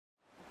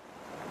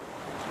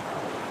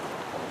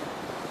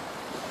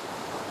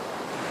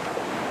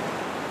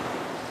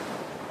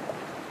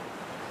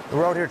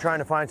We're out here trying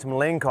to find some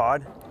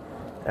lingcod,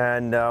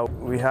 and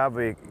we have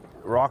a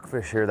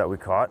rockfish here that we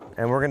caught,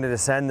 and we're going to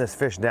descend this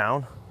fish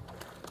down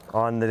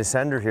on the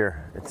descender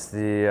here. It's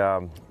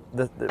the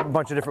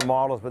bunch of different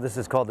models, but this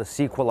is called the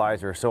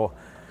SeaQualizer. So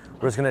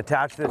we're just going to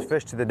attach this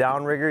fish to the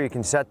downrigger. You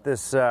can set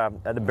this at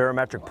a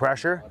barometric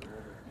pressure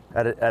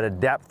at a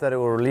depth that it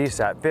will release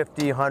at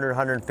 50, 100,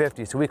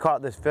 150. So we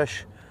caught this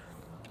fish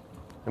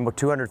in about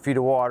 200 feet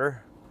of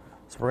water.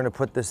 So we're going to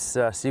put this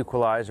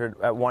SeaQualizer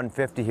at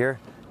 150 here.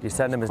 You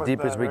send him as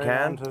deep as we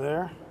can.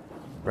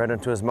 Right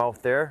into his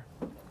mouth there,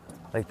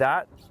 like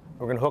that.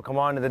 We're going to hook him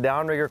onto the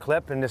downrigger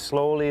clip and just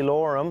slowly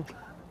lower him.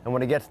 And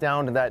when it gets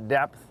down to that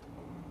depth,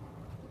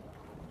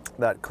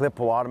 that clip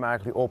will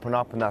automatically open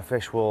up and that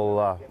fish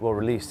will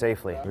release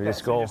safely. We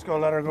just go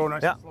let her go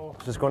nice and slow.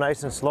 Just go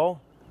nice and slow.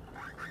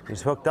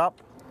 He's hooked up.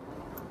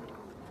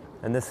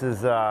 And this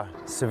is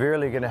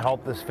severely going to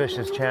help this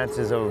fish's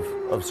chances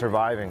of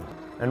surviving.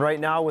 And right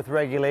now with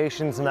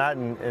regulations and that,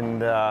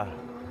 and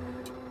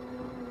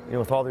you know,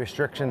 with all the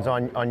restrictions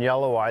on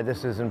yellow eye,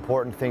 this is an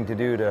important thing to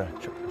do to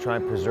try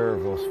and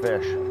preserve those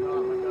fish.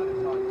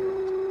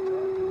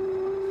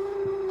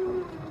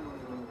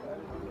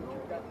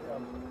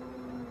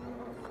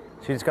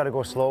 So you just got to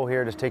go slow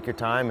here, just take your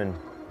time, and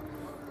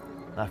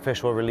that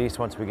fish will release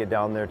once we get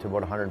down there to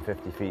about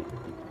 150 feet.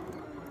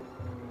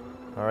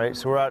 All right,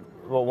 so we're at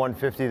about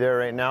 150 there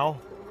right now.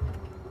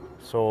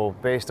 So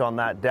based on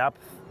that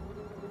depth,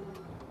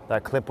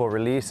 that clip will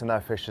release and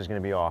that fish is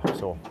going to be off.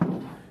 So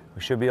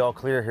we should be all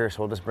clear here, so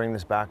we'll just bring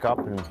this back up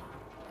and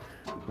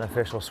that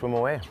fish will swim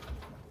away.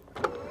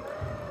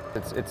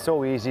 It's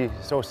so easy,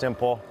 so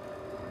simple.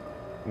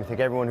 I think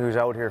everyone who's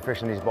out here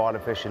fishing these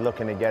bottom fish is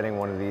looking at getting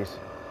one of these.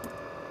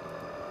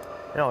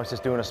 You know, it's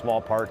just doing a small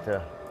part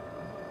to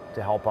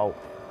help out.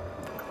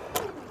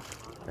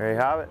 There you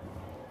have it.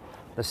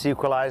 The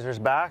SeaQualizer's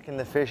back and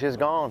the fish is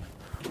gone.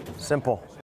 Simple.